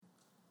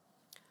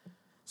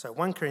So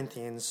 1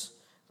 Corinthians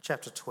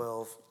chapter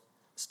 12,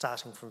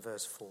 starting from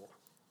verse 4.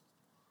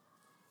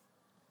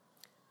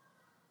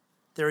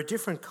 There are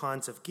different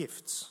kinds of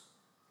gifts,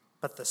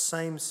 but the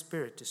same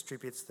Spirit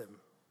distributes them.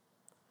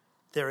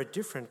 There are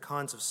different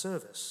kinds of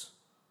service,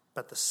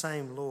 but the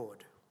same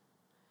Lord.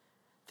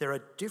 There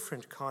are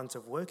different kinds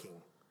of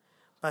working,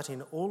 but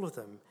in all of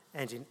them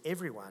and in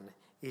everyone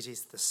it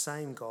is the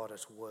same God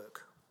at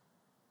work.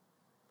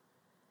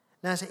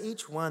 Now to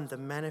each one the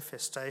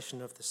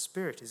manifestation of the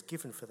Spirit is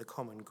given for the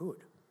common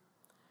good.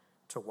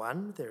 To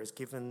one there is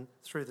given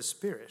through the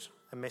Spirit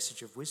a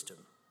message of wisdom.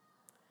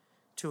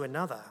 To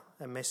another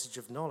a message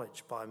of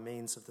knowledge by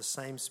means of the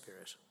same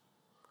Spirit.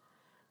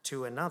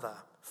 To another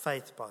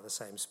faith by the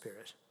same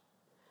Spirit.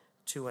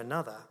 To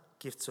another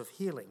gifts of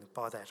healing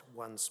by that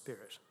one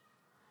Spirit.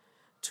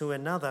 To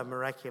another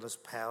miraculous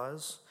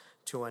powers.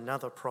 To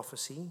another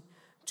prophecy.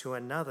 To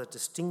another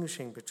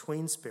distinguishing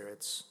between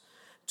spirits.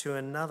 To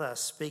another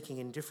speaking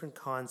in different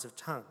kinds of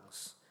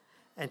tongues.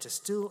 And to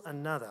still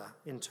another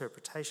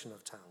interpretation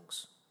of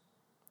tongues.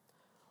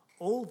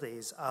 All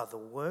these are the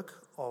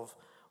work of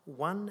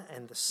one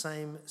and the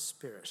same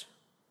Spirit,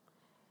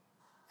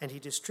 and he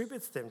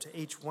distributes them to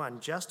each one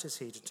just as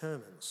he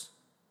determines.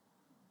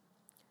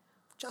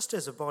 Just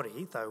as a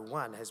body, though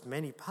one, has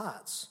many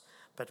parts,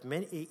 but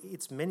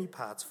its many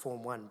parts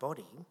form one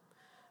body,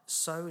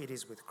 so it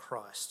is with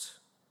Christ.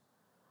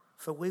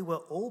 For we were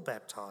all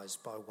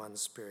baptised by one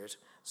Spirit,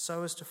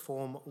 so as to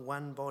form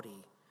one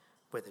body,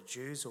 whether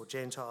Jews or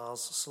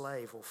Gentiles,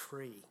 slave or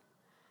free.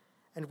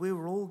 And we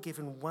were all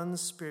given one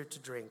Spirit to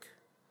drink.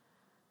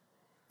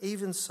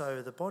 Even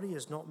so, the body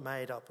is not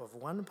made up of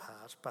one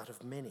part, but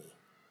of many.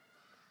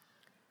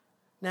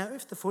 Now,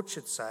 if the foot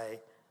should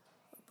say,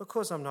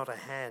 "Because I'm not a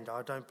hand,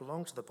 I don't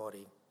belong to the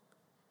body,"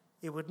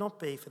 it would not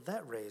be for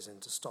that reason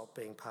to stop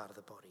being part of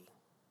the body.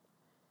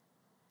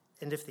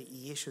 And if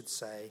the ear should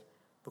say,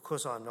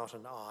 "Because I'm not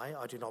an eye,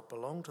 I do not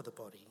belong to the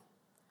body,"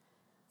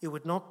 it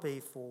would not be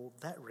for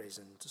that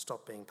reason to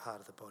stop being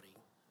part of the body.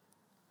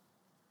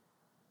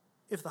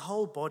 If the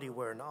whole body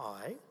were an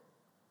eye,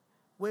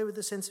 where would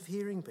the sense of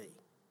hearing be?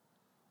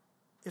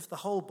 If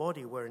the whole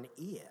body were an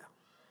ear,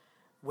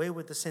 where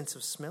would the sense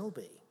of smell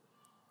be?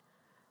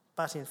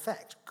 But in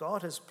fact,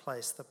 God has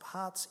placed the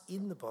parts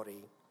in the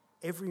body,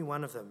 every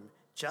one of them,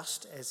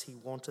 just as he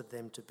wanted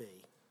them to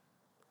be.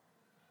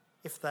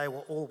 If they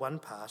were all one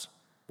part,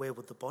 where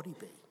would the body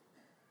be?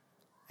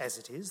 As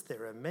it is,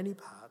 there are many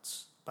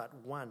parts, but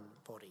one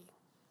body.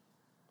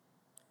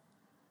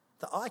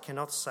 The eye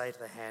cannot say to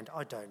the hand,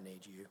 "I don't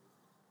need you."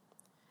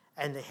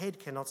 And the head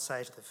cannot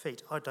say to the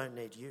feet, "I don't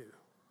need you."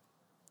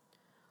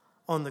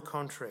 On the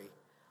contrary,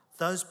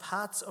 those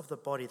parts of the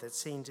body that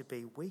seem to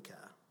be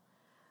weaker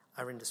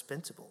are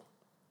indispensable,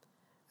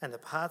 and the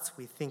parts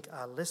we think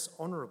are less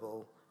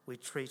honourable we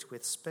treat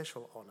with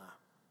special honour,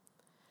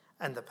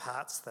 and the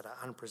parts that are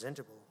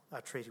unpresentable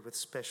are treated with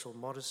special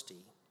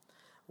modesty,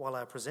 while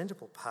our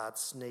presentable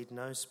parts need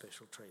no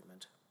special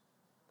treatment.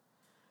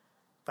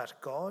 But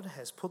God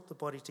has put the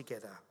body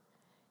together,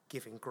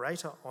 giving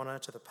greater honour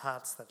to the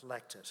parts that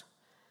lacked it,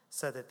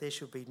 so that there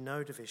should be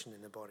no division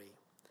in the body,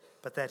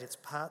 but that its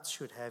parts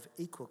should have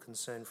equal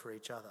concern for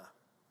each other.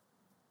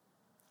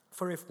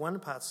 For if one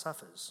part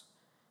suffers,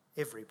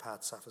 every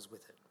part suffers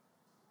with it.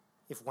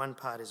 If one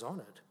part is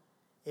honoured,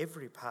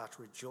 every part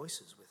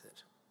rejoices with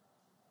it.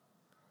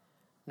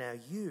 Now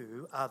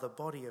you are the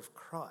body of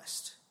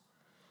Christ,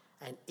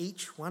 and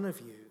each one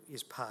of you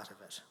is part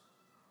of it.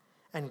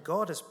 And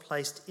God has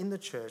placed in the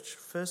church,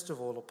 first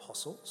of all,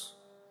 apostles,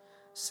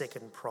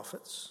 second,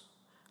 prophets,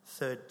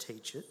 third,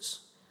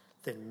 teachers,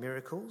 then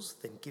miracles,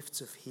 then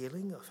gifts of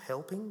healing, of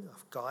helping,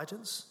 of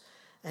guidance,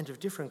 and of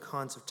different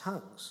kinds of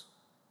tongues.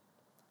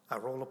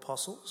 Are all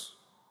apostles?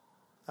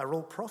 Are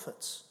all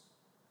prophets?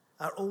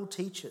 Are all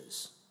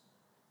teachers?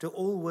 Do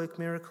all work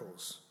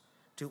miracles?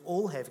 Do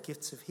all have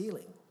gifts of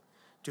healing?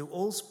 Do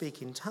all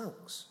speak in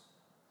tongues?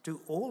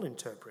 Do all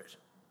interpret?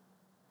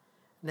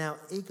 Now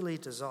eagerly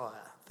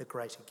desire the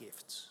greater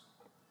gifts.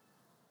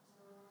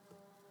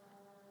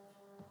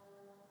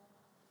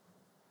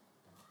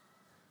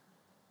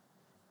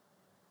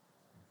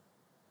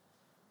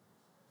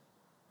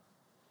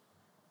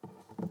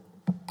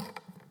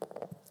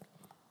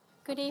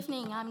 Good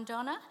evening, I'm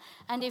Donna,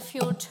 and if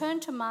you'll turn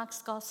to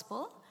Mark's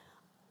Gospel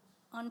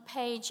on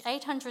page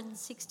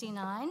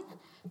 869,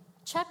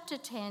 chapter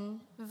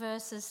 10,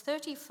 verses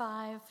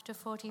 35 to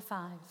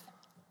 45.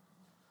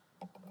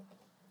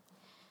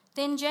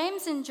 Then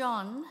James and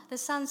John, the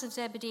sons of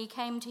Zebedee,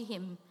 came to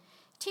him.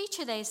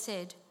 "Teacher," they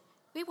said,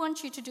 "we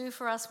want you to do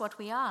for us what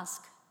we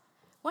ask."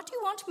 "What do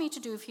you want me to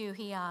do for you?"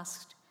 he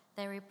asked.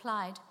 They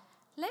replied,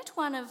 "Let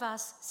one of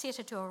us sit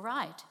at your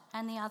right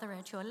and the other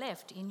at your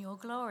left in your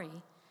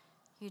glory."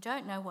 "You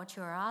don't know what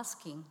you are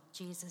asking,"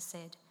 Jesus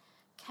said.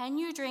 "Can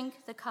you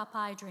drink the cup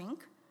I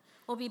drink,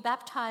 or be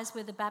baptized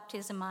with the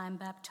baptism I am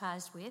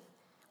baptized with?"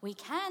 "We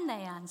can,"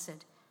 they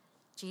answered.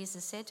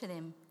 Jesus said to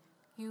them,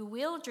 "You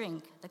will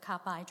drink the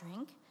cup I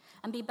drink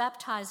and be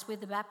baptized with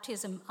the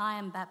baptism I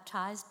am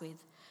baptized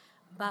with.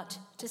 But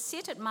to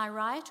sit at my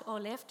right or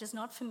left is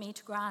not for me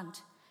to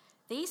grant.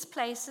 These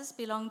places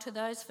belong to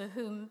those for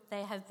whom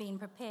they have been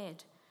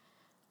prepared."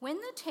 When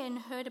the 10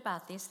 heard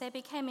about this, they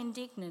became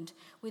indignant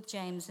with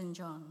James and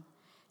John.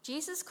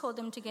 Jesus called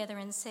them together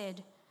and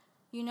said,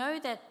 You know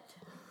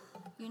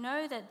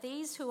that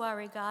these who are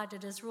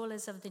regarded as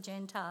rulers of the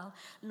Gentile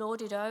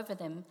lord it over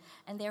them,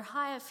 and their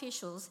high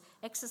officials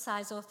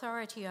exercise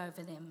authority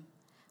over them.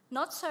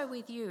 Not so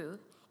with you.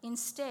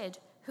 Instead,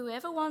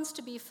 whoever wants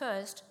to be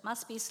first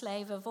must be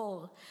slave of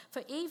all.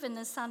 For even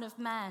the Son of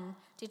Man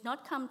did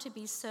not come to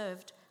be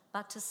served,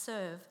 but to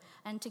serve,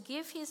 and to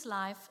give his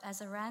life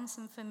as a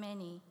ransom for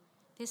many.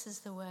 This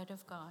is the word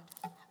of God.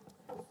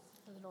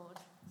 The Lord.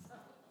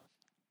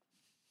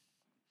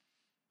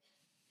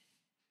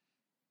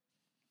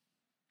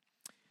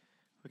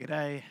 Well,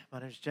 g'day, my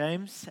name's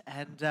James,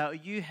 and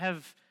you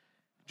have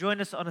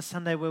joined us on a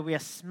Sunday where we are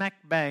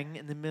smack bang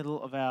in the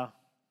middle of our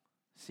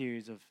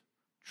series of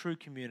True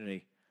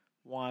Community,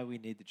 Why We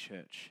Need the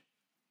Church.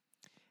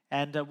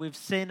 And we've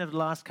seen over the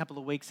last couple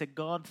of weeks that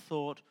God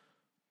thought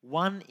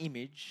one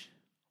image,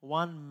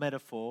 one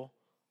metaphor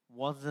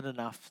wasn't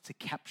enough to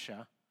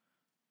capture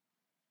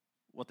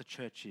what the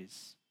church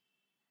is,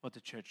 what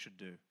the church should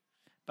do,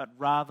 but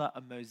rather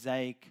a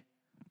mosaic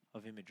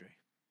of imagery.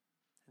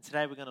 And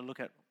today we're going to look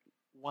at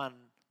one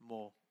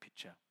more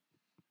picture,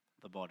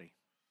 the body.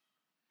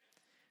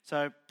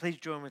 So please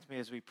join with me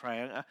as we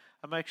pray.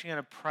 I'm actually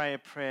going to pray a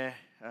prayer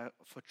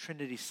for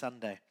Trinity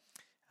Sunday.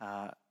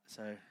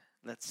 So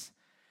let's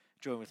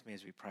join with me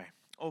as we pray.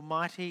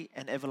 Almighty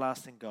and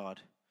everlasting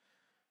God,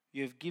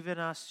 you have given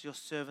us your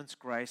servants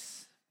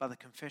grace by the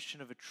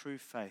confession of a true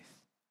faith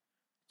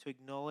to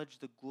acknowledge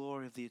the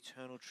glory of the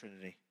eternal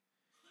Trinity,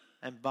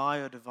 and by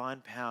your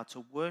divine power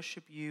to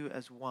worship you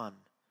as one.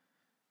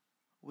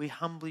 We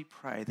humbly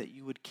pray that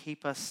you would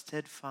keep us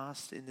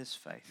steadfast in this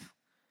faith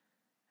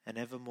and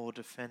evermore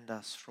defend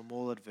us from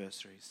all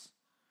adversaries.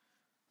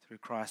 Through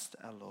Christ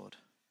our Lord.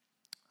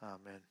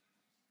 Amen.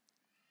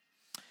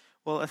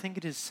 Well, I think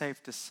it is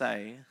safe to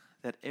say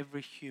that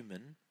every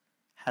human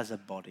has a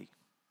body.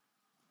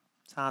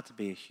 It's hard to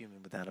be a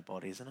human without a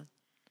body, isn't it?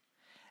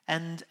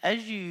 And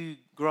as you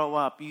grow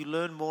up, you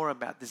learn more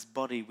about this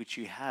body which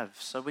you have.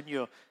 So when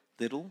you're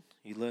little,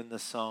 you learn the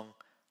song,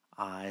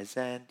 eyes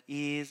and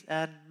ears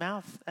and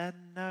mouth and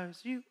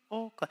nose, you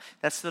all.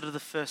 That's sort of the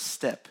first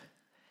step.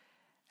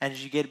 And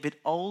as you get a bit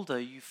older,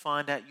 you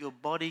find out your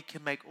body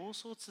can make all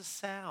sorts of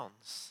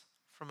sounds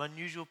from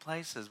unusual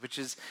places, which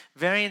is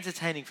very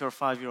entertaining for a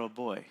 5-year-old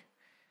boy.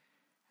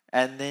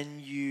 And then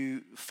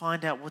you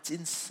find out what's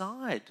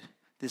inside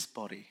this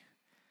body.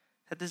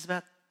 That there's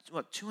about,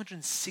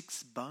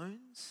 206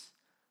 bones,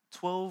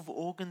 12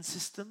 organ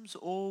systems,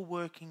 all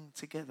working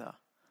together.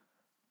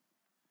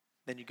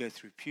 Then you go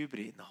through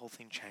puberty and the whole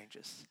thing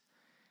changes.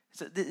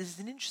 So there's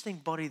an interesting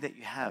body that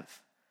you have.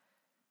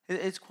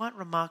 It's quite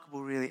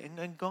remarkable, really.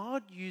 And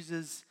God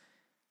uses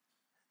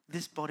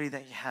this body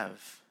that you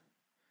have,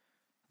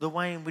 the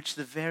way in which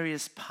the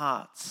various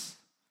parts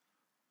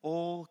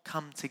all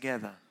come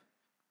together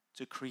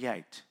to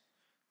create,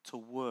 to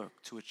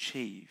work, to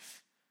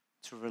achieve,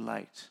 to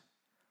relate,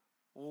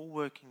 all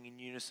working in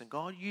unison.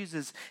 God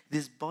uses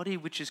this body,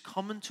 which is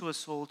common to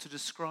us all, to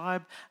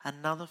describe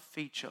another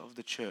feature of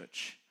the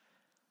church.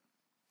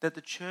 That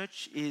the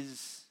church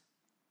is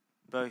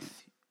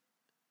both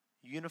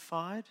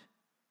unified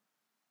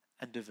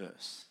and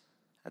diverse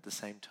at the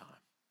same time.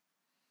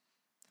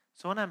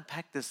 So I want to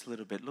unpack this a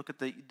little bit. Look at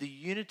the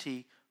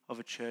unity of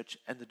a church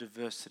and the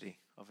diversity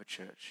of a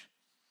church.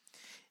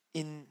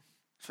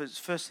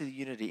 Firstly, the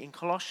unity. In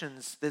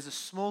Colossians, there's a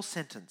small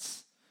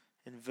sentence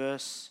in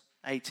verse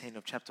 18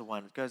 of chapter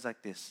 1. It goes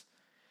like this.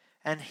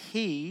 And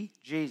he,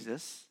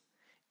 Jesus,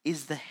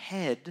 is the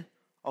head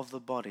of the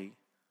body,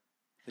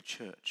 the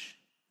church.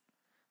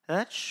 Now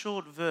that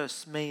short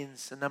verse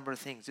means a number of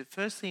things. It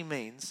firstly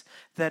means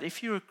that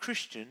if you're a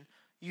Christian,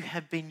 you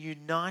have been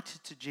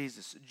united to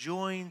Jesus,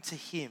 joined to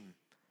him,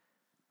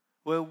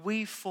 where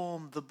we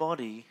form the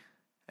body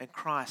and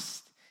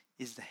Christ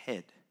is the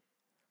head.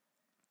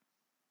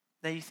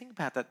 Now you think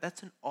about that,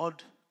 that's an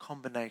odd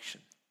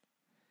combination.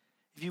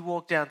 If you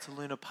walk down to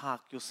Luna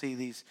Park, you'll see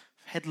these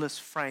headless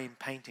frame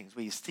paintings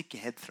where you stick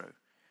your head through.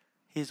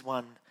 Here's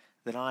one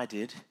that I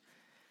did.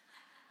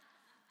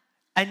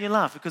 And you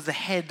laugh because the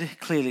head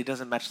clearly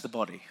doesn't match the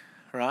body,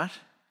 right?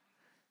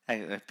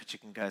 Hey, that picture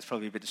can go, it's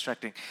probably a bit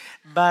distracting.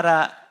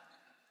 But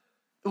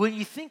when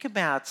you think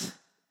about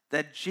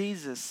that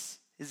Jesus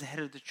is the head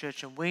of the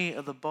church and we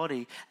are the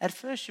body, at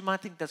first you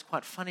might think that's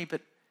quite funny,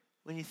 but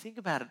when you think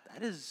about it,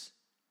 that is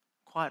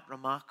quite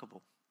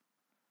remarkable.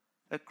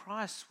 That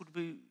Christ would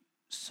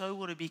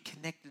be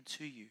connected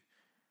to you,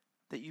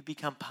 that you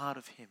become part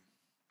of him,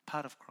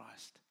 part of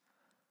Christ.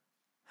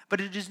 But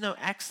it is no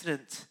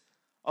accident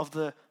of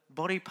the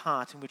body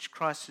part in which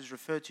Christ is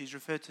referred to. He's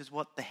referred to as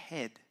what? The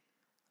head.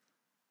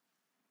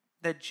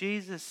 That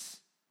Jesus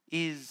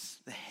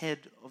is the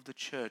head of the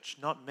church.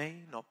 Not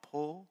me, not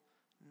Paul,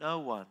 no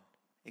one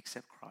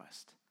except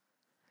Christ.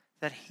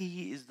 That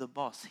he is the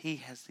boss. He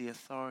has the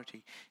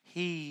authority.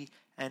 He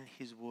and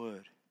his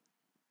word.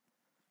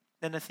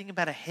 Then the thing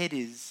about a head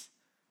is,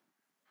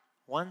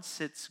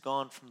 once it's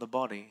gone from the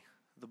body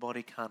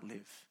can't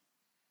live.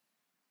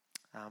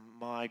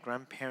 My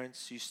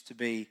grandparents used to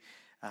be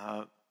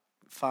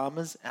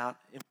farmers out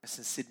in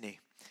Western Sydney.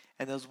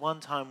 And there was one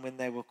time when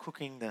they were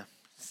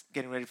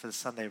getting ready for the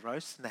Sunday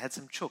roast, and they had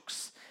some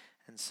chooks.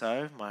 And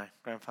so my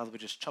grandfather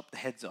would just chop the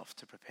heads off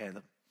to prepare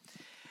them.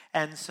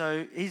 And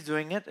so he's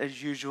doing it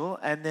as usual.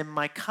 And then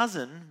my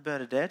cousin,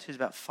 Bernadette, who's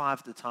about 5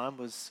 at the time,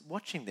 was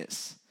watching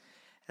this.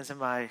 And so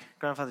my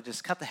grandfather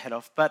just cut the head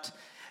off. But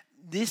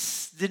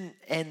this didn't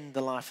end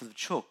the life of the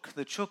chook.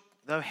 The chook,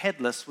 though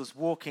headless, was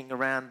walking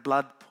around,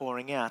 blood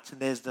pouring out.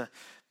 And there's the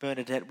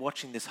Bernadette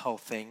watching this whole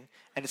thing.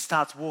 And it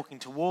starts walking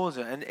towards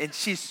her. And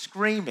she's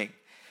screaming.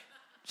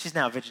 She's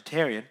now a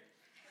vegetarian.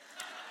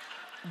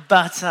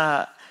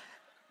 But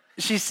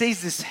she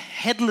sees this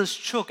headless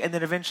chook, and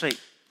then eventually,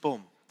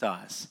 boom,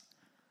 dies.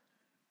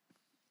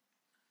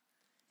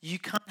 You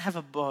can't have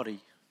a body.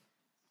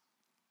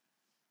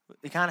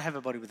 You can't have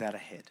a body without a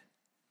head.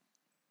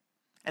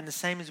 And the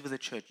same is with a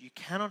church. You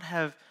cannot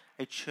have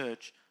a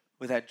church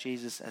without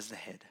Jesus as the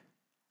head.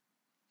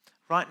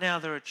 Right now,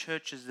 there are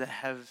churches that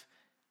have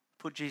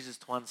put Jesus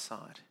to one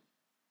side,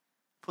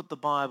 put the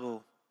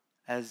Bible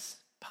as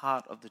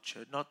part of the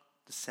church, not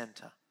the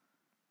center.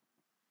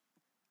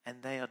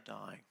 And they are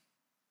dying.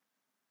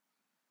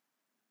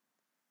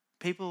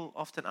 People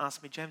often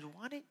ask me, James,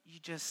 why don't you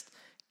just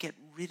get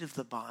rid of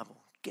the Bible?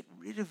 Get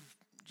rid of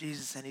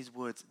Jesus and his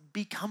words.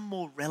 Become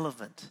more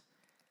relevant.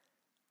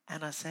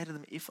 And I say to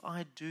them, if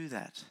I do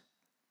that,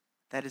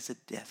 that is a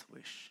death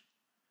wish.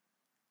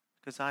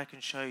 Because I can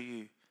show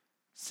you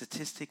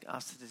statistic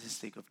after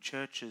statistic of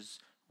churches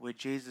where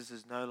Jesus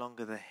is no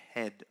longer the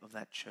head of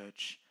that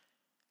church,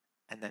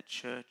 and that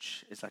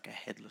church is like a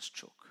headless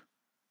chook.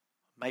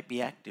 It might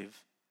be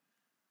active,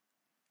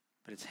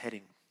 but it's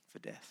heading for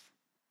death.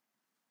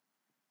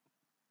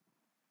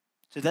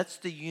 So that's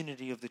the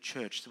unity of the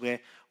church,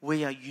 where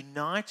we are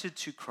united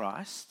to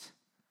Christ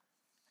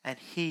and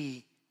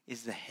he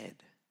is the head.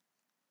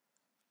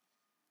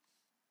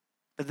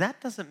 But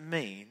that doesn't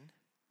mean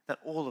that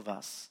all of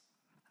us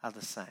are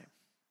the same.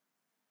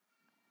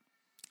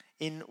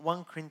 In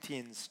 1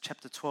 Corinthians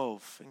chapter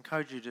 12, I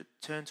encourage you to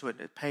turn to it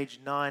at page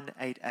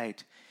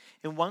 988.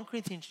 In 1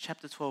 Corinthians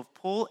chapter 12,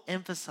 Paul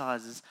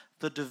emphasizes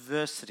the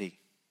diversity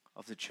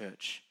of the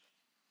church.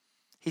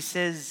 He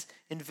says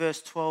in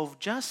verse 12,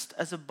 just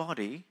as a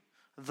body,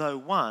 though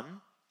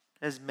one,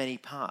 has many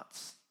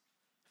parts.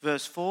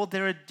 Verse 4,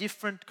 there are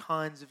different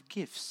kinds of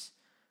gifts.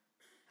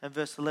 And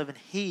verse 11,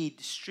 he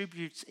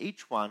distributes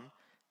each one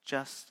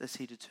just as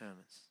he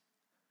determines.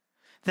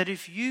 That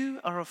if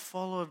you are a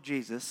follower of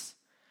Jesus,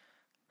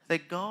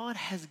 that God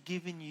has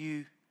given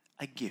you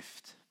a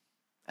gift,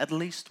 at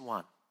least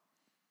one.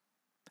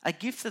 A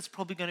gift that's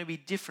probably going to be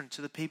different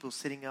to the people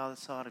sitting either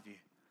side of you.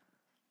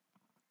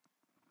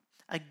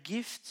 A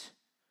gift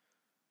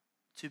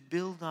to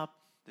build up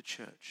the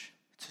church,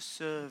 to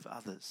serve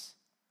others.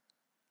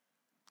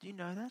 Do you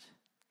know that?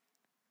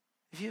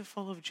 If you're a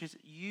follower of Jesus,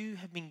 you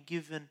have been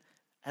given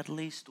at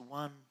least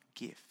one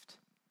gift.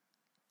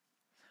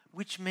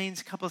 Which means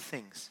a couple of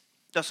things.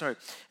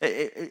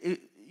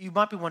 You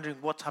might be wondering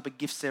what type of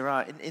gifts there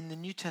are. In the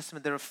New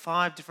Testament, there are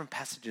 5 different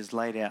passages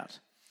laid out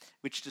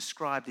which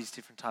describe these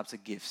different types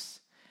of gifts.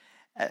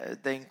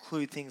 They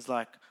include things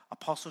like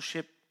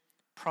apostleship,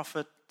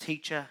 prophet,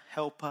 teacher,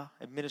 helper,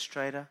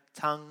 administrator,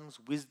 tongues,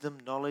 wisdom,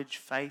 knowledge,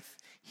 faith,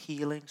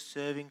 healing,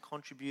 serving,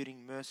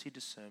 contributing, mercy,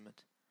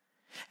 discernment.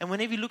 And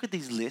whenever you look at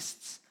these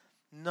lists,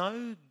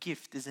 no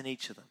gift is in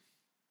each of them.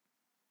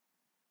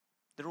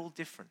 They're all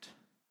different.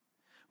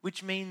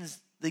 Which means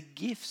the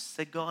gifts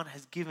that God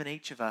has given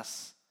each of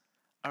us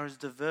are as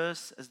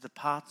diverse as the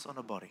parts on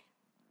a body.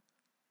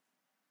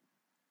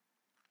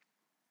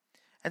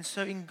 And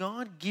so in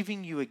God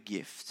giving you a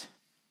gift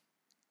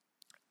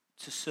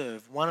to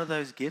serve one of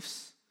those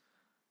gifts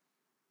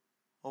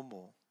or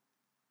more,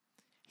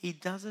 he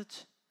does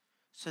it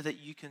so that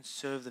you can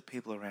serve the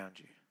people around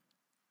you.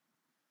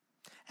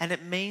 And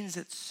it means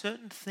that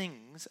certain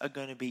things are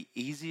going to be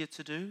easier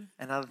to do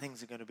and other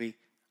things are going to be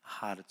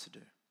harder to do.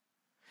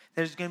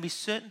 There's going to be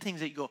certain things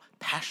that you're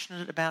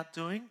passionate about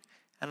doing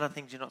and other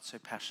things you're not so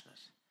passionate.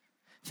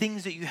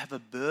 Things that you have a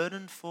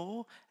burden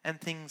for and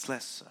things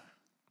less so.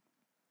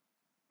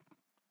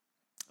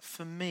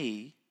 For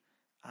me,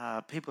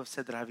 people have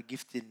said that I have a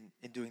gift in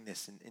doing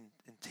this,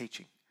 in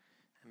teaching.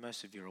 And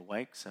most of you are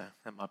awake, so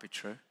that might be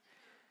true.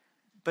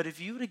 But if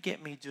you were to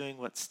get me doing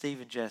what Steve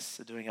and Jess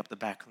are doing up the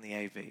back on the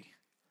AV,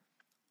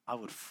 I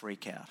would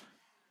freak out.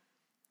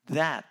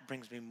 That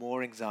brings me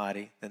more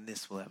anxiety than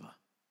this will ever.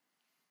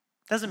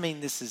 Doesn't mean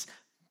this is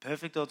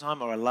perfect all the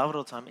time or I love it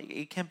all the time.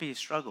 It can be a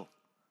struggle.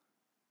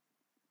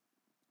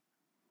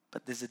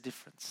 But there's a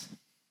difference.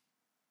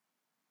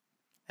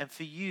 And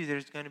for you,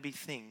 there's going to be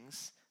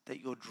things that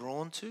you're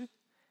drawn to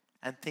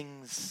and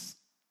things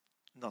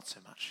not so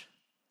much.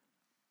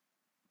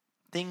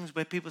 Things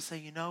where people say,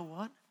 you know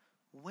what?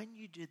 When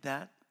you did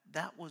that,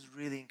 that was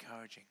really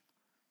encouraging.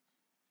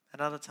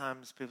 And other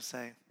times people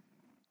say,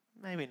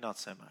 maybe not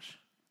so much.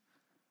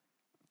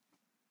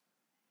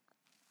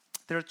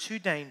 there are two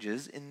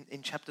dangers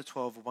in chapter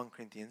 12 of 1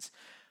 Corinthians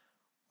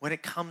when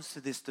it comes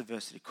to this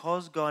diversity.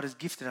 Because God has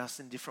gifted us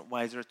in different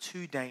ways, there are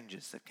two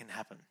dangers that can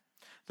happen.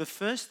 The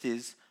first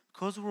is,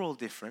 because we're all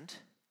different,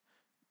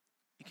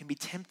 you can be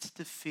tempted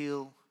to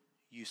feel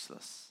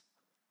useless.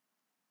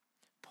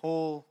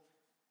 Paul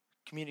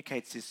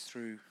communicates this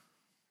through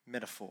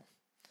metaphor.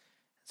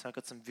 So I've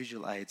got some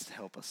visual aids to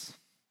help us.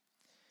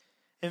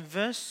 In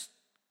verse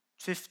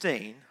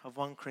 15 of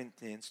 1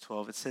 Corinthians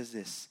 12, it says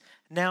this: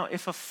 "Now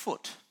if a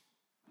foot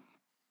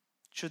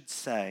should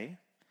say,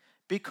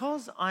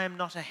 'Because I am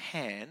not a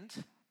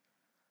hand,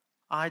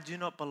 I do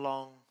not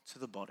belong to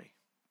the body.'"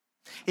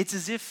 It's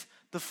as if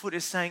the foot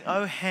is saying,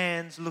 "Oh,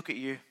 hands, look at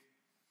you.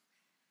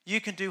 You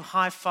can do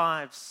high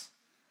fives,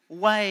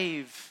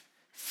 wave,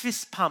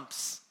 fist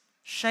pumps,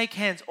 shake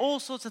hands, all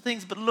sorts of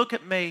things, but look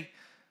at me.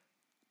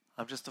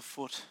 I'm just a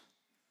foot.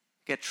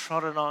 Get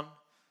trodden on.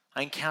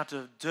 I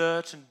encounter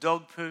dirt and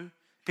dog poo.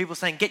 People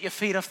saying, 'Get your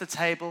feet off the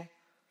table.'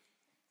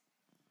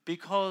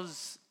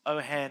 Because, oh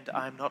hand,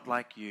 I am not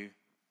like you.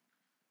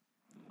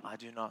 I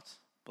do not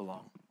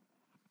belong."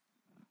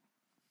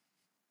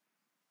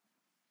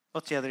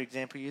 What's the other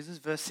example he uses?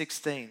 Verse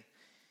 16.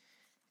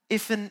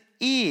 "If an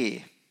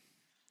ear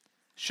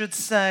should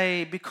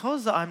say,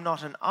 'Because I'm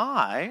not an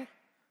eye,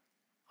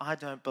 I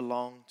don't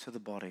belong to the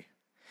body.'"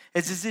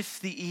 It's as if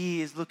the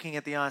ear is looking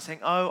at the eye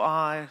saying, "Oh,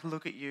 eye,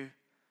 look at you.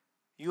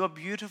 You are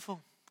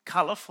beautiful,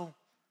 colourful,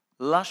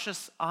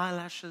 luscious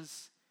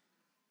eyelashes.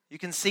 You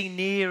can see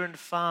near and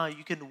far.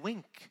 You can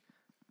wink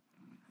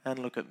and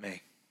look at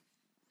me."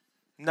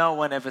 No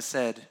one ever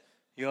said,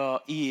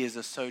 "Your ears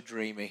are so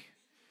dreamy.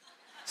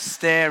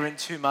 Stare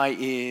into my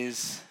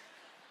ears.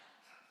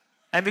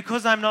 And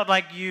because I'm not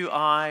like you,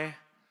 I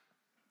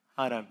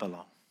don't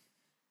belong."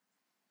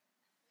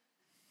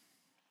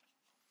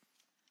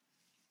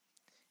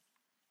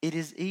 It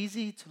is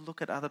easy to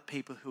look at other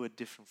people who are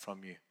different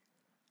from you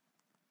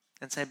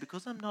and say,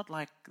 "Because I'm not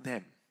like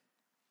them,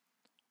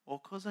 or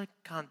because I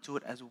can't do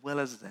it as well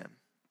as them,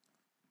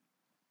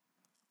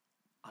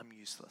 I'm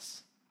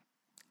useless.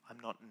 I'm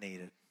not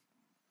needed.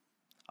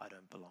 I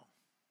don't belong."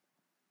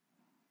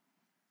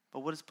 But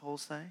what does Paul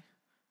say?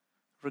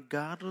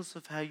 Regardless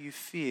of how you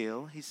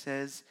feel, he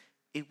says,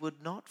 it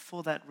would not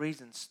for that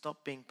reason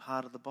stop being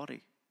part of the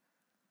body.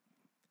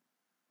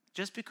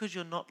 Just because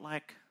you're not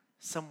like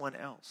someone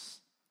else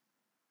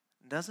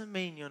doesn't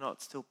mean you're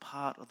not still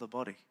part of the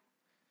body.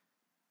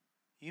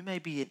 You may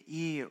be an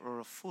ear or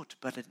a foot,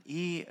 but an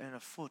ear and a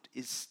foot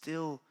is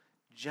still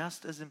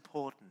just as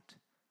important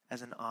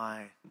as an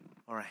eye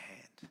or a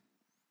hand.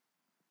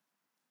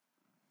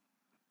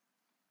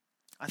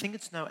 I think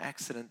it's no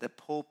accident that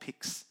Paul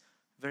picks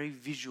very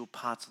visual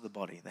parts of the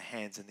body, the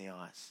hands and the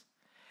eyes.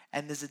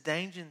 And there's a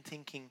danger in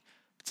thinking,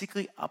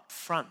 particularly up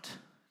front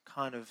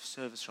kind of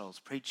service roles,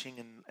 preaching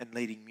and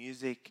leading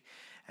music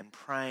and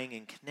praying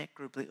and connect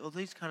group, all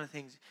these kind of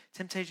things.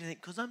 Temptation to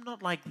think, because I'm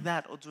not like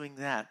that or doing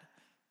that,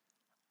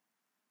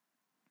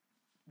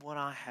 what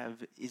I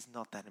have is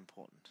not that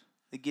important.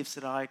 The gifts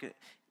that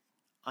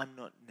I'm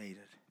not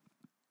needed.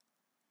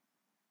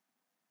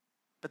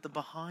 But the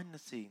behind the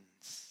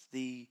scenes,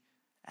 the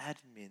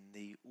admin,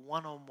 the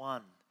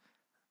one-on-one,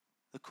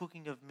 the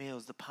cooking of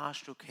meals, the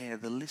pastoral care,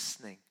 the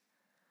listening,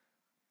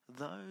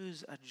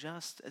 those are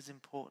just as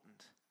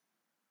important.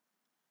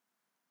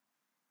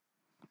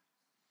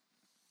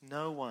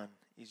 No one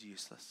is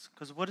useless.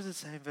 Because what does it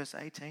say in verse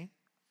 18?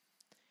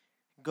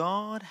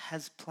 God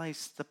has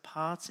placed the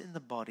parts in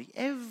the body,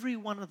 every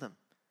one of them,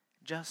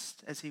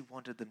 just as He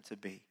wanted them to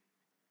be.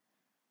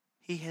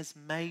 He has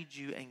made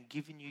you and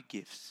given you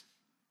gifts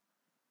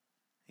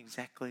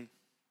exactly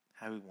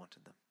how He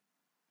wanted them.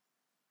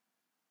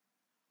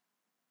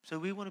 So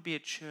we want to be a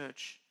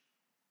church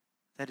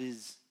that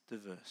is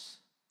diverse.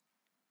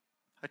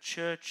 A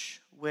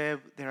church where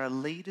there are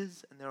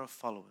leaders and there are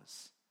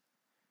followers.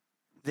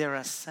 There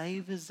are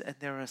savers and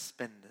there are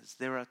spenders.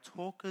 There are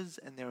talkers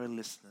and there are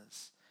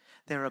listeners.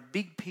 There are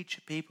big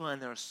picture people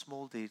and there are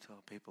small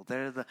detail people.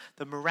 There are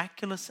the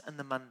miraculous and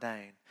the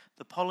mundane,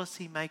 the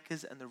policy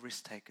makers and the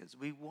risk takers.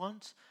 We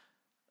want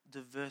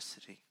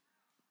diversity.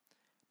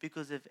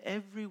 Because if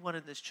everyone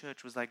in this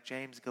church was like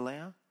James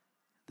Galea,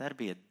 that'd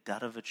be a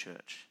dud of a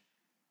church.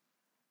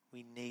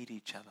 We need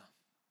each other.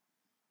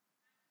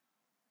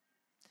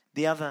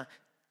 The other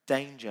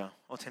danger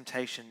or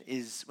temptation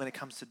is, when it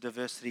comes to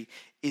diversity,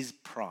 is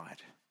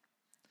pride.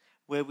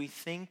 Where we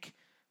think,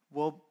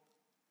 well,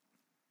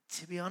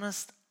 to be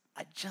honest,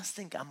 I just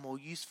think I'm more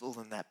useful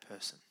than that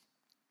person.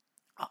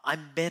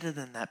 I'm better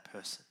than that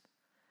person.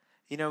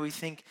 You know, we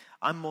think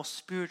I'm more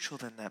spiritual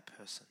than that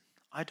person.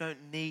 I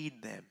don't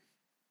need them.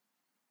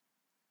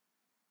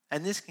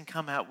 And this can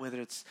come out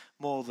whether it's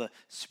more the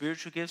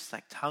spiritual gifts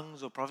like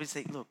tongues or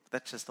prophecy. Look,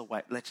 that's just the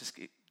way. Let's just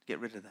get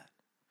rid of that.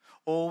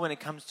 Or when it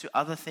comes to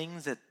other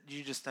things that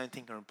you just don't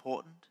think are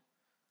important.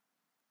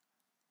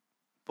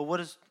 But what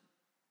does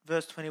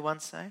verse 21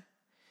 say?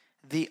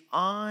 The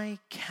eye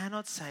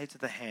cannot say to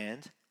the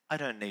hand, I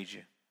don't need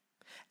you.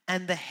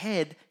 And the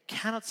head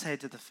cannot say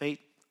to the feet,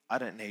 I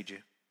don't need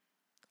you.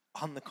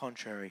 On the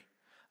contrary,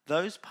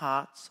 Those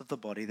parts of the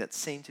body that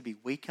seem to be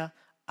weaker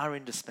are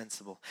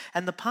indispensable.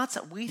 And the parts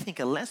that we think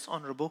are less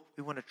honourable,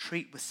 we want to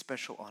treat with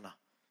special honour.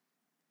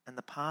 And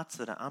the parts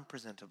that are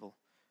unpresentable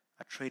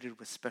are treated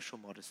with special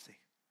modesty.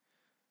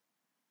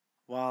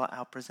 While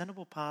our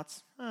presentable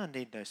parts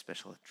need no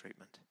special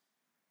treatment.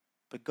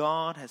 But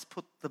God has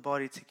put the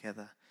body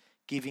together,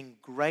 giving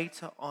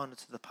greater honour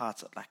to the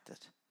parts that lacked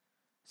it.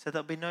 So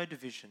there'll be no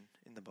division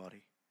in the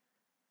body.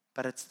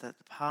 But it's that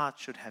the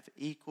parts should have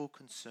equal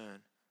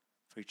concern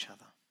for each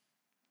other.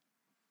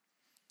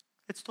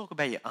 Let's talk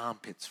about your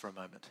armpits for a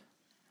moment.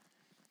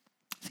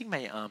 Think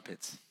about your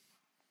armpits.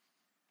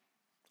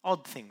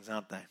 Odd things,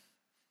 aren't they?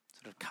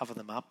 Sort of cover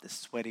them up, they're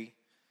sweaty.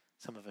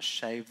 Some of us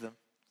shave them.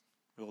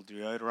 We all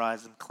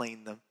deodorize them,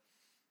 clean them.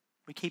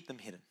 We keep them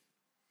hidden.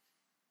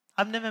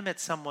 I've never met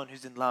someone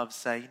who's in love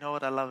say, you know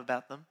what I love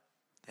about them?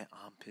 Their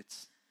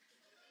armpits.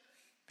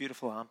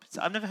 Beautiful armpits.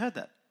 I've never heard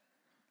that.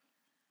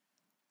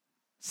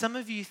 Some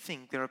of you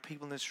think there are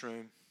people in this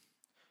room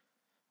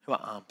who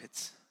are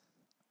armpits.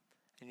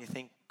 And you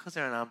think, because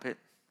they're an armpit,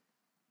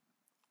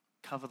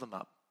 cover them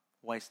up.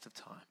 Waste of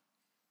time.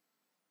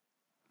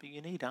 But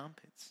you need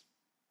armpits.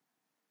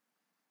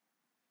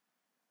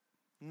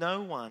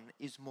 No one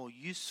is more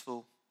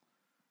useful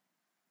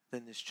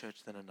than this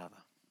church than another.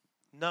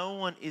 No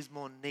one is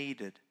more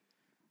needed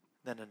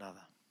than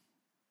another.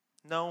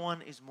 No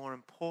one is more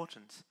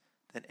important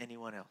than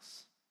anyone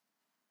else.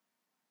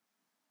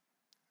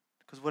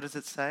 Because what does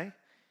it say?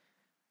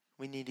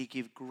 We need to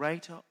give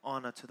greater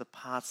honour to the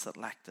parts that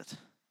lacked it.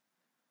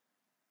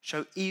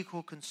 Show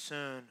equal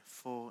concern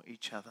for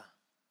each other.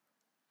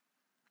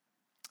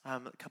 A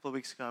couple of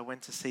weeks ago, I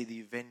went to see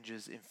the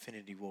Avengers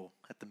Infinity War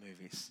at the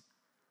movies.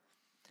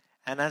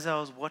 And as I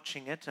was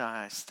watching it,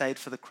 I stayed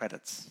for the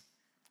credits,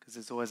 because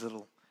there's always a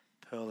little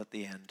pearl at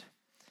the end.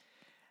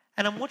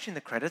 And I'm watching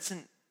the credits,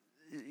 and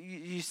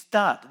you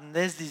start, and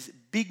there's these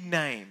big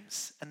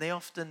names, and they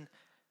often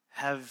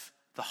have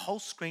the whole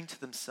screen to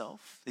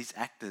themselves. These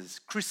actors,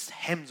 Chris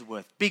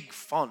Hemsworth, big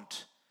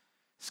font.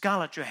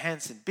 Scarlett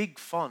Johansson, big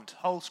font,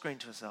 whole screen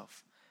to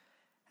herself.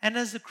 And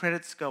as the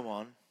credits go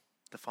on,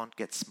 the font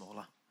gets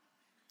smaller,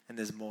 and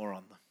there's more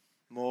on them.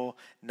 More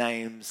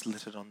names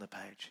littered on the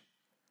page.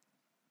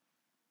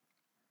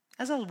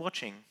 As I was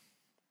watching,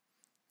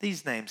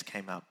 these names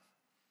came up.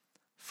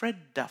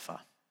 Fred Duffer,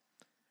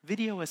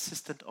 video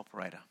assistant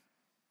operator.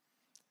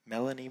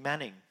 Melanie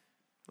Manning,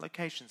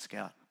 location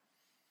scout.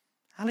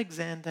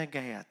 Alexander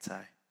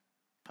Gayatze,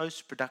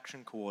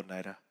 post-production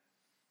coordinator.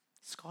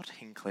 Scott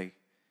Hinckley,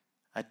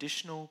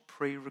 additional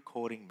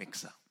pre-recording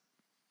mixer.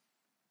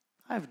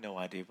 I have no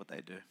idea what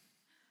they do.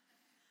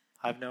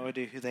 I have no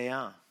idea who they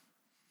are.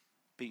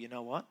 But you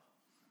know what?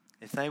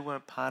 If they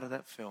weren't part of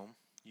that film,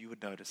 you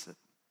would notice it.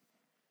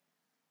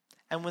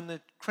 And when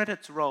the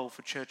credits roll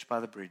for Church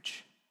by the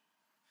Bridge,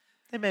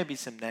 there may be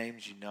some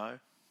names you know,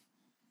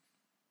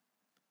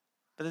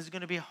 but there's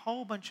going to be a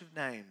whole bunch of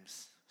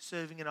names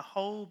serving in a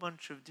whole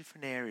bunch of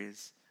different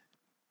areas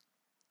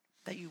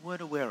that you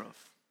weren't aware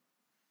of.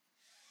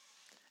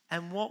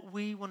 And what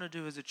we want to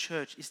do as a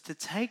church is to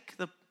take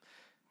the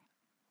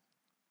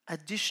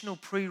additional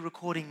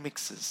pre-recording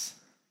mixes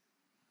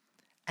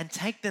and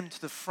take them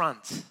to the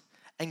front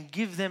and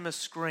give them a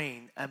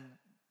screen, a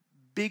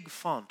big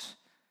font,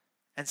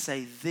 and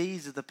say,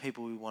 these are the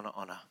people we want to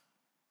honour.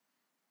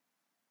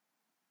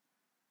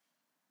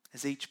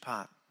 As each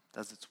part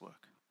does its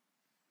work.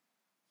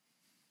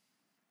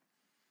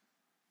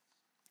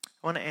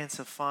 I want to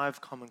answer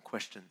 5 common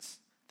questions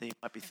that you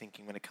might be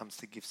thinking when it comes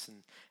to gifts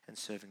and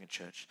serving a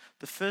church.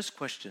 The first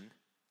question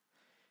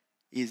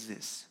is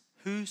this: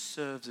 who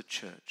serves a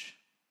church?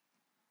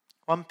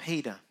 1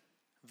 Peter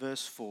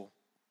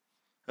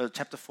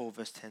chapter 4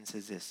 verse 10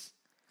 says this: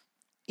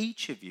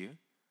 each of you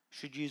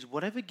should use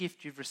whatever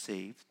gift you've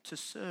received to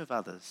serve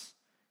others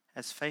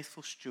as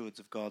faithful stewards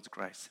of God's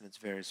grace in its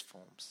various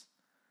forms.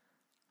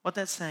 What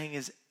that's saying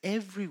is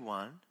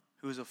everyone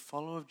who is a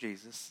follower of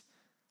Jesus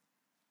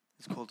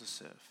is called to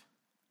serve.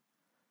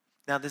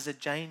 Now, there's a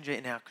danger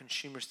in our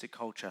consumeristic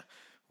culture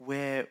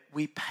where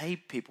we pay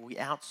people, we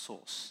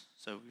outsource.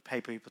 So we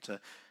pay people to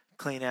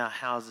clean our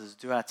houses,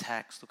 do our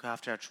tax, look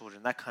after our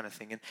children, that kind of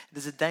thing. And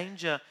there's a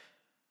danger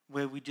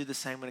where we do the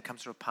same when it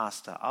comes to a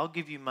pastor. I'll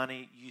give you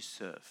money, you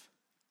serve.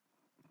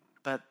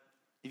 But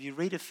if you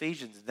read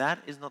Ephesians, that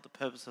is not the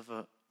purpose of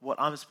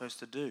what I'm supposed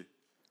to do.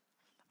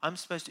 I'm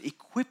supposed to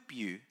equip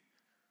you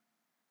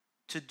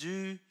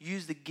to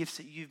use the gifts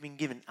that you've been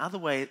given. Other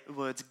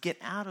words, get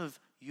out of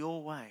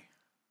your way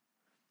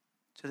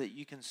so that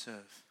you can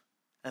serve.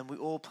 And we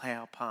all play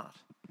our part.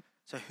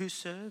 So who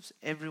serves?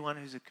 Everyone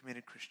who's a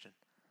committed Christian.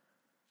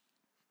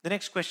 The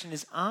next question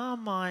is, are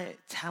my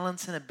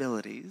talents and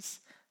abilities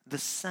the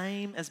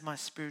same as my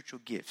spiritual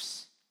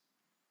gifts?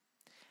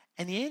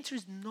 And the answer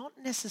is not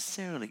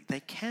necessarily. They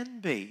can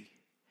be.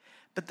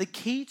 But the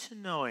key to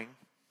knowing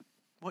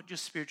what your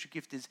spiritual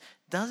gift is,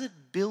 does it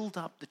build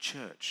up the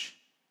church?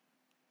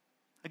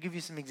 I'll give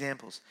you some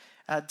examples.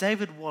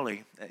 David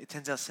Wally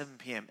attends our 7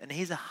 p.m. and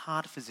he's a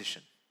heart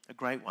physician, a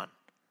great one.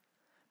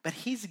 But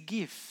his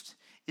gift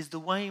is the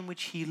way in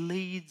which he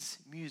leads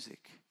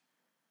music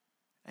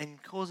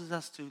and causes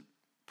us to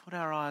put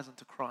our eyes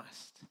onto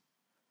Christ.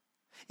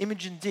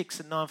 Imogen Dix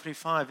at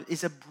 9:45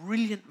 is a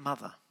brilliant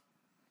mother,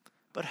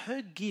 but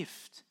her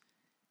gift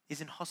is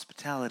in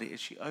hospitality as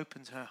she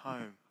opens her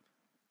home.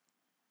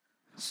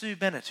 Sue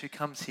Bennett, who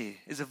comes here,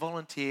 is a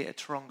volunteer at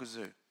Taronga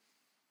Zoo,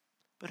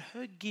 but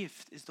her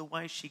gift is the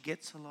way she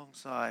gets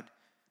alongside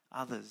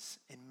others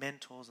and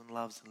mentors and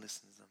loves and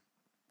listens to them.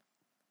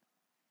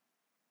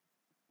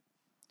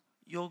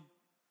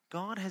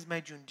 God has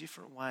made you in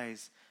different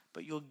ways,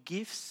 but your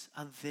gifts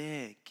are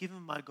there,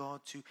 given by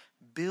God to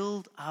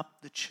build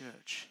up the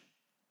church.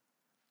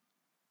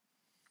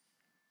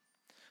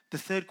 The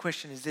third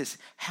question is this: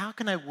 how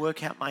can I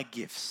work out my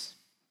gifts?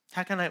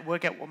 How can I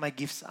work out what my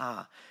gifts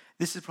are?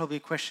 This is probably a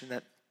question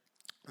that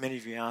many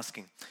of you are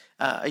asking.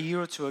 A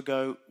year or two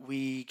ago,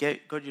 we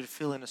got you to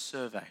fill in a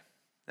survey,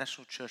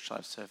 National Church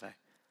Life Survey.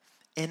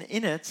 And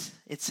in it,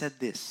 it said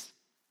this.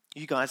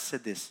 You guys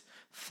said this: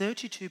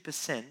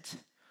 32%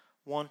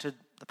 wanted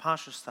the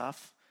pastoral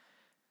staff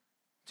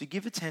to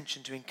give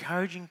attention to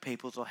encouraging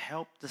people to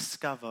help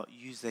discover,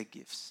 use their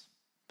gifts.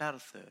 About a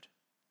third.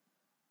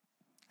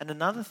 And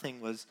another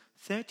thing was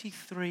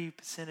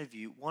 33% of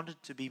you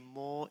wanted to be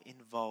more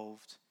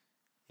involved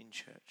in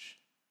church.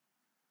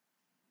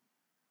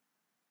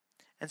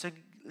 And so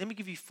let me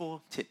give you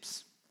 4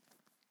 tips.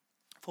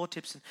 4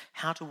 tips on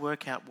how to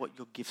work out what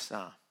your gifts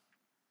are.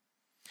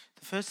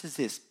 The first is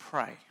this: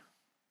 pray.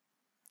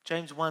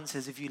 James 1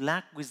 says, if you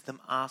lack wisdom,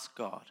 ask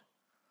God.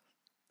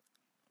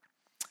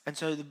 And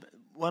so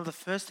one of the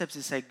first steps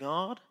is say,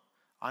 God,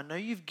 I know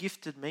you've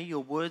gifted me,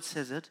 your word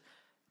says it.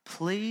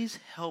 Please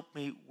help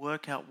me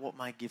work out what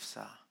my gifts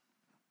are.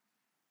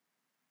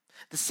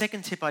 The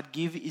second tip I'd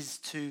give is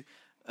to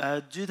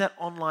do that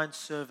online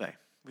survey,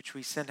 which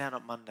we sent out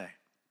on Monday.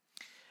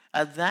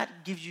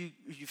 That gives you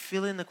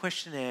fill in the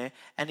questionnaire,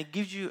 and it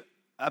gives you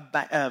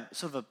a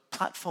sort of a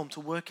platform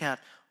to work out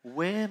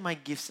where my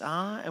gifts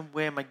are and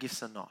where my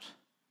gifts are not.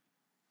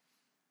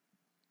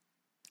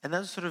 And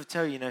that'll sort of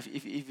tell you,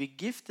 if you're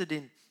gifted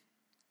in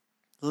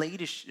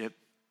leadership,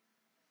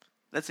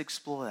 let's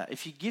explore that.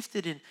 If you're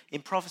gifted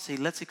in prophecy,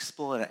 let's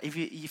explore that. If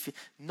you're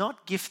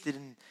not gifted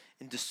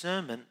in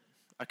discernment,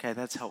 okay,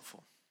 that's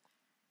helpful.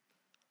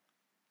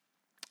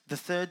 The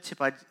third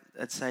tip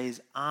I'd say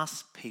is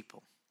ask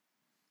people.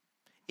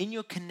 In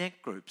your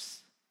connect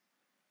groups,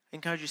 I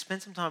encourage you to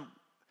spend some time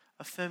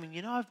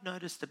affirming, I've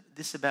noticed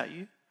this about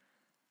you.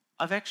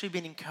 I've actually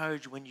been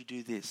encouraged when you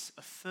do this.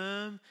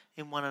 Affirm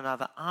in one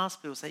another.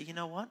 Ask people, say, you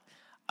know what?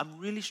 I'm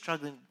really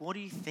struggling. What do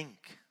you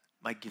think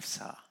my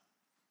gifts are?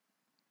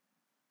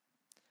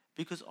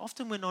 Because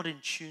often we're not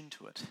in tune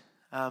to it.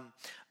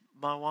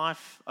 My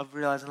wife, I've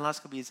realized in the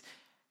last couple of years,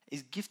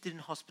 is gifted in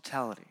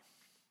hospitality.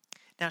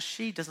 Now,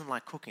 she doesn't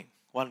like cooking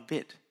one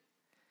bit,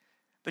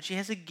 but she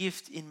has a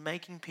gift in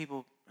making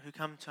people who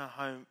come to her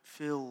home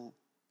feel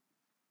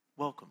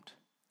welcomed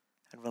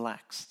and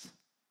relaxed.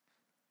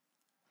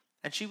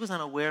 And she was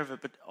unaware of it,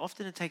 but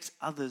often it takes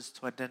others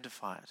to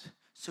identify it.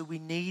 So we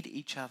need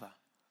each other.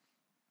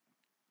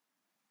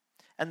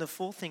 And the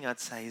fourth thing I'd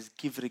say is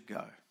give it a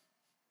go.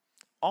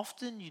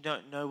 Often you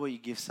don't know what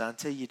your gifts are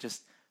until you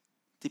just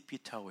dip your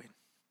toe in.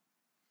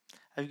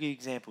 I'll give you an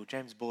example.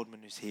 James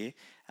Boardman, who's here,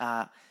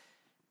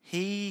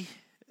 he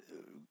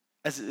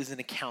is an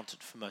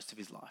accountant for most of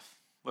his life,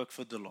 worked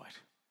for Deloitte.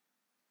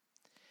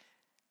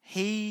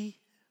 He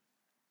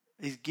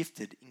is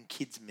gifted in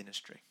kids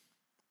ministry.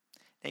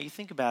 Now you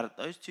think about it,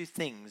 those two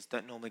things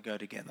don't normally go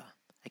together.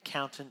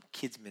 Accountant,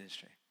 kids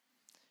ministry.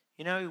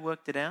 You know, he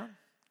worked it out.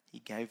 He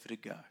gave it a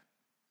go.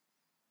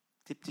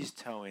 Dipped his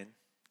toe in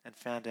and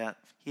found out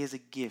he has a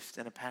gift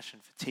and a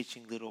passion for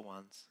teaching little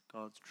ones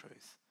God's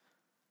truth.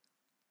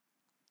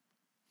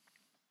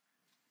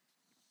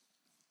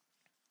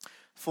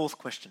 Fourth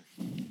question.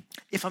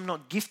 If I'm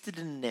not gifted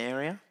in an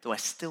area, do I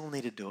still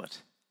need to do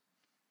it?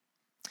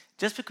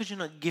 Just because you're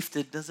not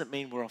gifted doesn't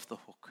mean we're off the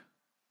hook.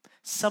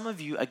 Some of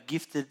you are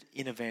gifted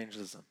in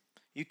evangelism.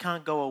 You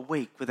can't go a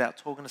week without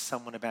talking to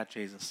someone about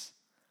Jesus.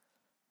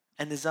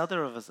 And there's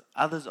others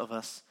of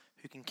us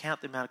who can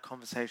count the amount of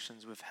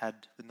conversations we've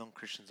had with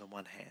non-Christians on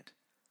one hand.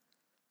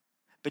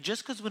 But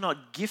just because we're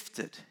not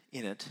gifted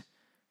in it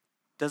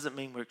doesn't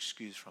mean we're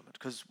excused from it.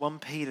 Because 1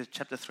 Peter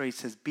chapter 3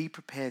 says, be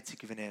prepared to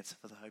give an answer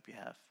for the hope you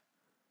have.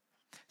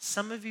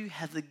 Some of you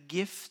have the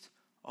gift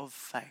of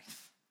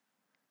faith,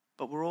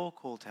 but we're all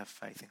called to have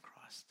faith in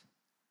Christ.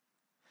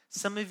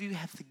 Some of you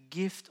have the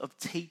gift of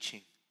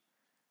teaching,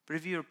 but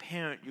if you're a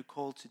parent, you're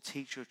called to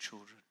teach your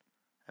children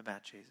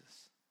about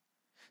Jesus.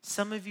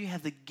 Some of you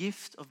have the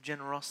gift of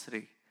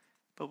generosity,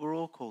 but we're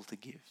all called to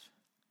give.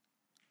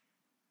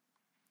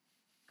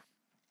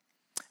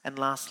 And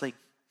lastly,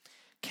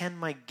 can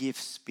my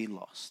gifts be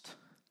lost?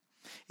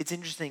 It's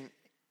interesting,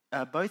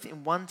 both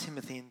in 1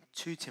 Timothy and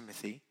 2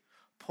 Timothy,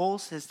 Paul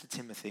says to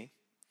Timothy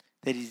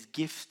that his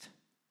gift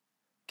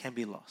can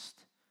be lost.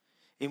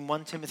 In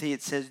 1 Timothy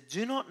it says,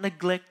 do not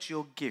neglect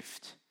your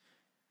gift.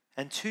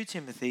 And 2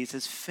 Timothy it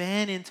says,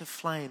 fan into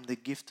flame the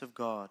gift of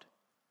God.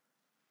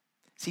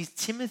 See,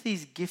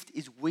 Timothy's gift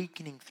is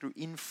weakening through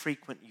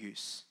infrequent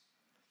use.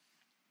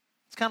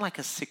 It's kind of like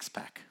a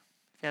six-pack.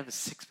 If you have a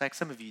six-pack,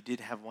 some of you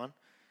did have one.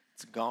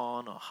 It's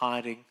gone or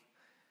hiding.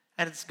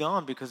 And it's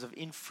gone because of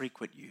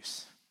infrequent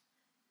use.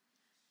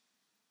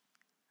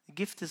 The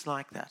gift is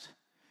like that.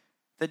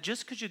 That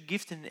just because you're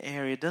gifted in an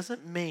area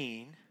doesn't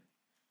mean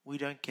we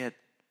don't get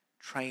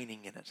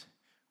training in it.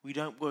 We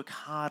don't work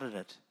hard at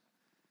it.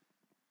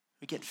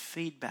 We get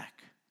feedback.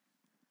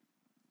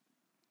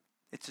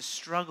 It's a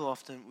struggle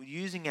often with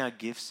using our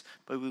gifts,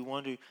 but we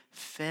want to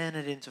fan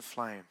it into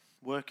flame,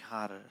 work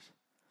hard at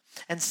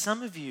it. And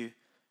some of you,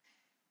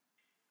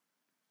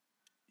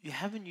 you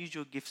haven't used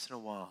your gifts in a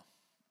while.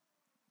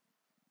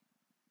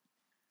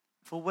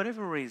 For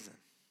whatever reason,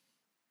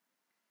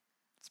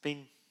 it's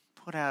been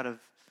put out of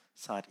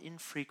sight,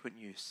 infrequent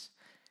use.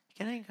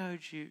 Can I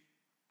encourage you,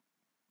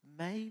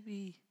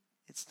 maybe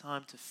it's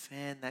time to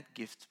fan that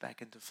gift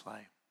back into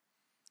flame,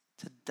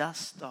 to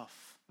dust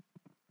off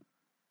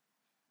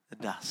the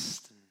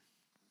dust and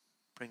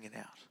bring it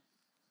out.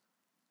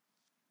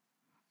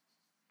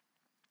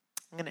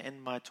 I'm going to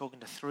end by talking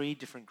to 3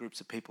 different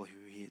groups of people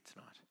who are here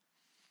tonight.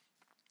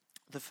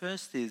 The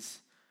first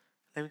is,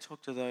 let me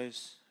talk to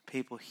those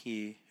people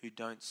here who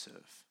don't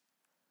serve.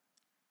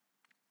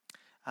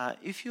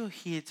 If you're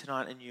here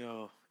tonight and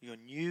you're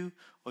new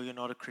or you're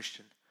not a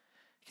Christian,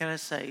 can I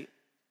say,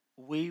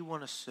 we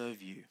want to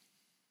serve you.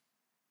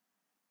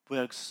 We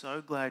are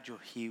so glad you're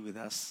here with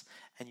us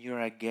and you're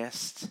our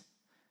guest,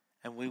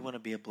 and we want to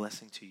be a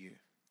blessing to you.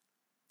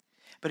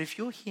 But if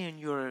you're here and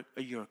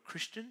you're a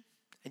Christian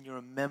and you're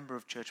a member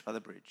of Church by the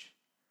Bridge,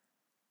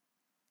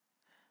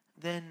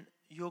 then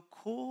you're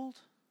called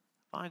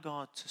by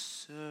God to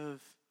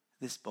serve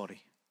this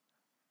body.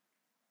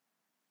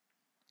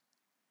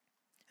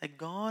 That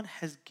God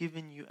has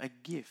given you a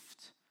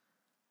gift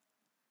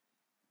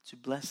to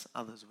bless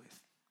others with.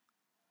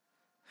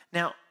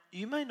 Now,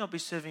 you may not be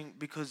serving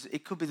because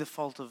it could be the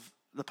fault of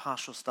the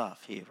pastoral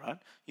staff here, right?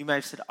 You may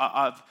have said,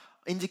 I've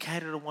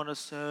indicated I want to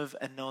serve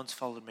and no one's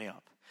followed me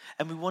up.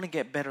 And we want to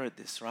get better at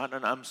this, right?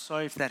 And I'm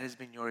sorry if that has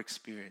been your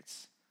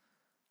experience.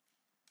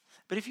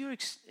 But if your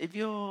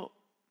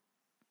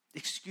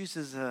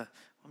excuses are,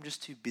 I'm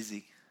just too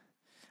busy,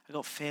 I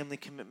got family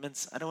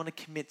commitments, I don't want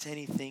to commit to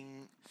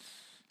anything,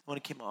 I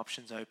want to keep my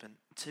options open.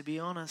 To be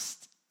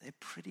honest, they're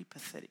pretty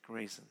pathetic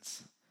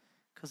reasons.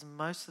 Because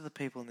most of the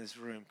people in this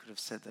room could have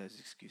said those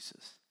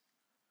excuses.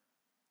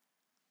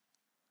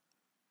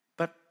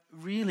 But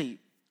really,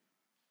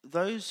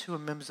 those who are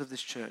members of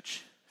this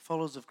church,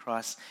 followers of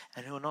Christ,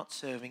 and who are not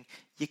serving,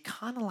 you're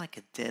kind of like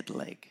a dead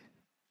leg.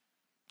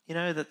 You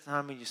know that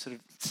time when you're sort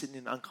of sitting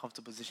in an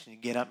uncomfortable position, you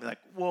get up and you're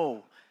like,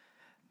 whoa,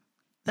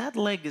 that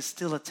leg is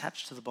still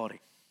attached to the body.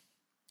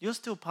 You're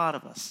still part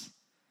of us.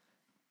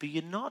 But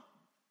you're not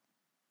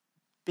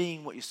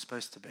being what you're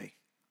supposed to be.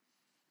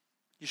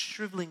 You're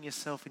shriveling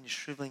yourself and you're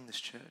shriveling this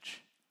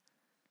church.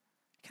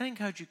 Can I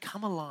encourage you,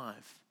 come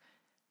alive.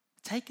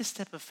 Take a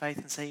step of faith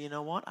and say, you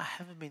know what? I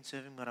haven't been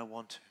serving, but I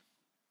want to.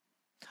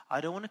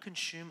 I don't want to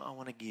consume, I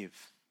want to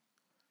give.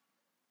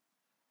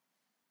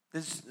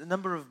 There's a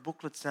number of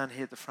booklets down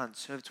here at the front,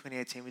 Serve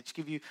 2018, which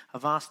give you a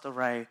vast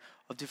array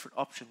of different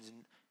options in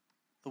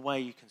the way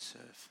you can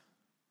serve.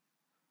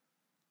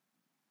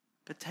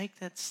 But take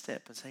that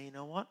step and say, you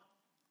know what?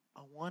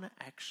 I want to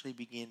actually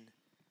begin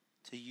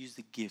to use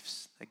the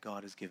gifts that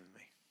God has given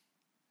me.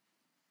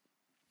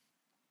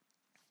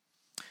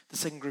 The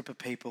second group of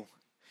people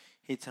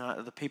here tonight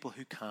are the people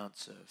who can't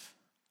serve.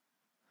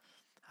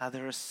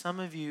 There are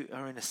some of you who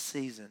are in a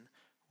season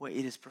where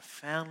it is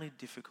profoundly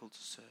difficult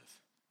to serve.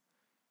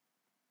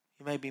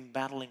 You may be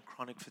battling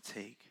chronic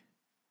fatigue.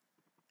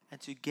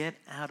 And to get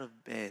out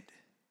of bed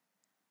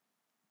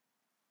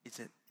is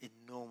an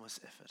enormous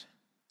effort.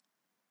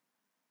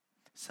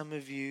 Some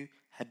of you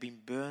have been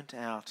burnt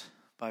out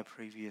by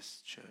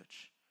previous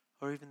church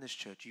or even this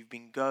church. You've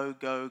been go,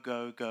 and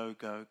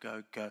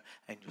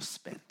you're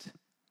spent.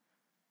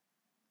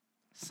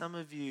 Some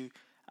of you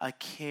are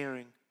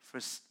caring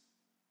for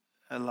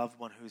a loved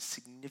one who is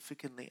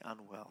significantly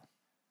unwell.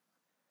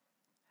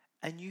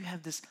 And you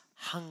have this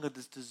hunger,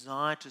 this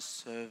desire to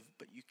serve,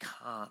 but you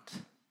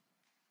can't.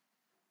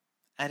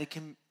 And it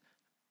can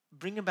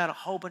bring about a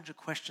whole bunch of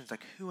questions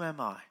like, who am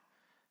I?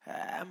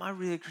 Am I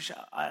really a Christian?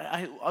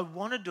 I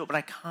want to do it, but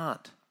I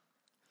can't.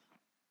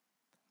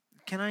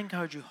 Can I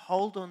encourage you,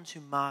 hold on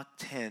to Mark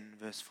 10,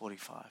 verse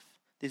 45.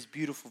 This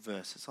beautiful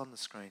verse, it's on the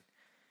screen.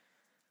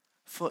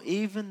 For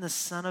even the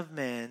Son of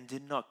Man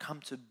did not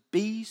come to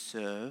be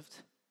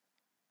served,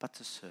 but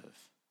to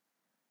serve,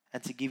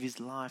 and to give his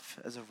life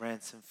as a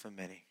ransom for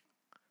many.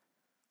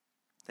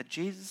 That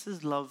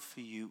Jesus' love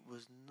for you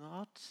was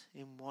not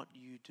in what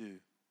you do,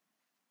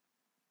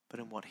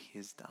 but in what he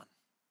has done.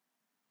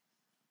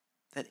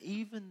 That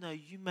even though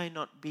you may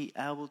not be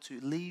able to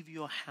leave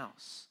your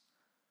house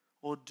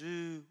or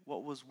do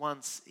what was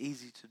once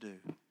easy to do,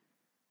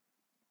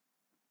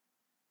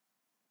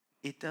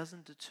 it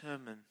doesn't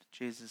determine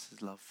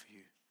Jesus' love for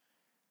you.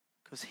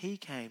 Because he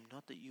came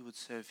not that you would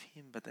serve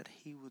him, but that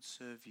he would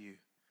serve you.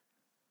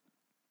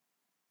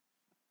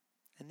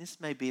 And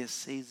this may be a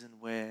season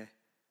where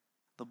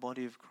the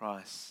body of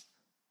Christ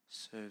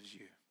serves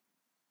you.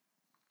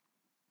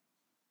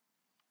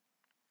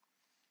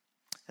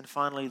 And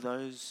finally,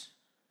 those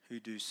who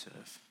do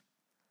serve.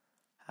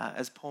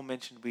 As Paul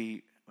mentioned,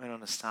 we went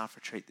on a staff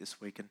retreat this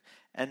week,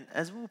 and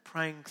as we were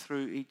praying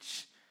through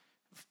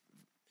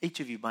each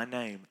of you by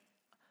name,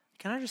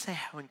 can I just say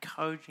how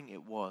encouraging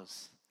it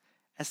was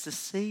as to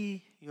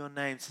see your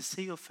names, to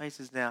see your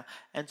faces now,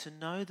 and to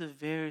know the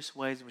various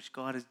ways in which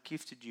God has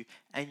gifted you,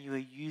 and you are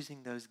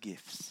using those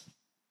gifts.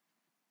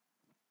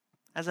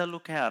 As I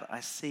look out,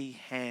 I see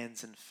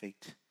hands and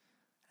feet,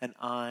 and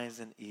eyes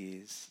and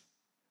ears,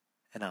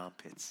 and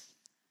armpits.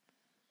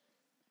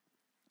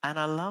 And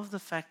I love the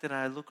fact that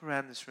I look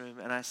around this room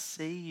and I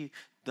see you,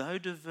 though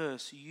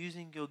diverse,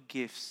 using your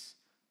gifts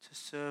to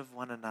serve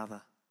one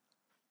another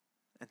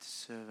and to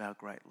serve our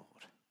great Lord.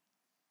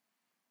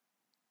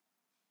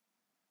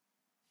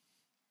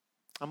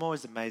 I'm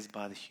always amazed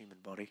by the human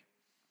body.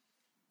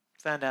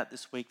 Found out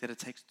this week that it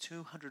takes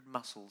 200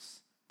 muscles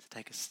to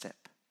take a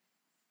step.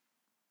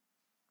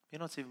 You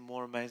know what's even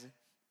more amazing?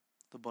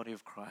 The body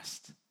of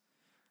Christ,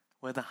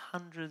 where the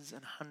hundreds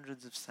and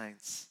hundreds of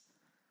saints,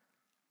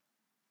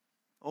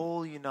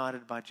 all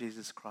united by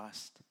Jesus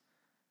Christ,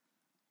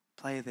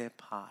 play their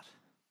part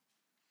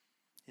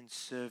in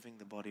serving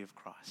the body of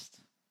Christ.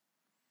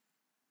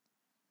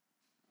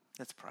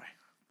 Let's pray.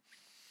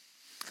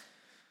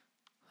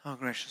 Oh,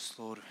 gracious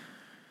Lord,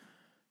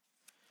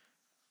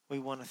 we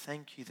want to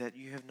thank you that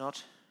you have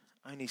not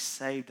only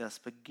saved us,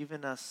 but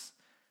given us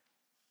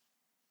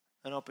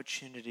an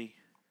opportunity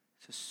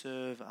to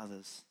serve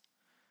others,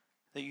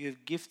 that you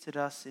have gifted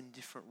us in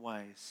different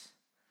ways.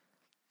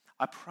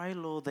 I pray,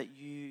 Lord, that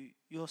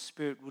your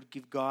Spirit would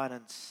give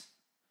guidance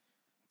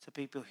to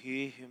people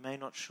here who may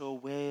not sure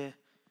where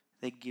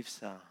their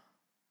gifts are.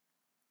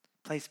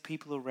 Place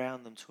people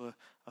around them to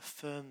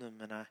affirm them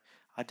and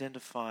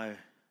identify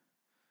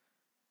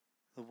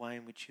the way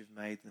in which you've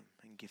made them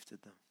and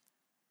gifted them.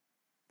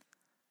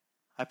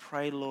 I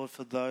pray, Lord,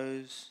 for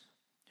those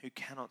who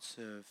cannot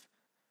serve,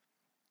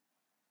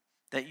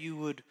 that you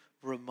would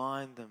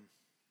remind them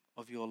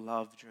of your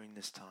love during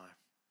this time.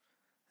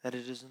 That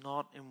it is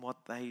not in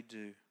what they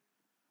do,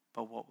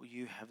 but what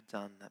you have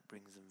done that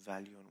brings them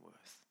value and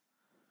worth.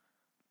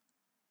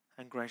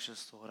 And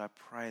gracious Lord, I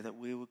pray that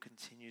we will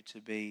continue to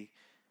be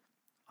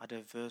a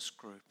diverse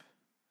group,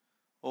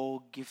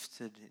 all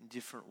gifted in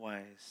different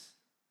ways,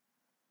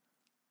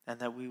 and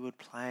that we would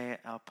play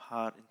our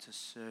part into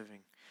serving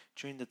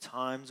during the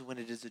times when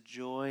it is a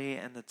joy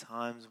and the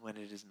times when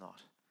it is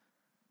not.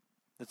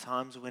 The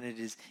times when it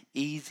is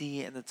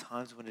easy and the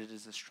times when it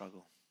is a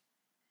struggle.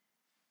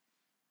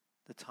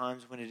 The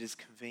times when it is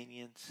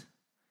convenient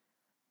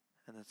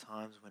and the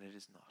times when it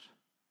is not.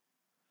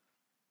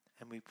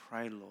 And we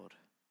pray, Lord,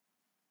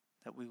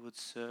 that we would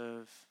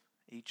serve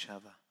each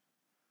other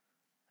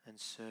and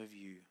serve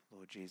you,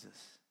 Lord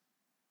Jesus,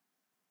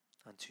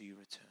 until you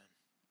return.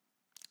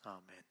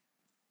 Amen.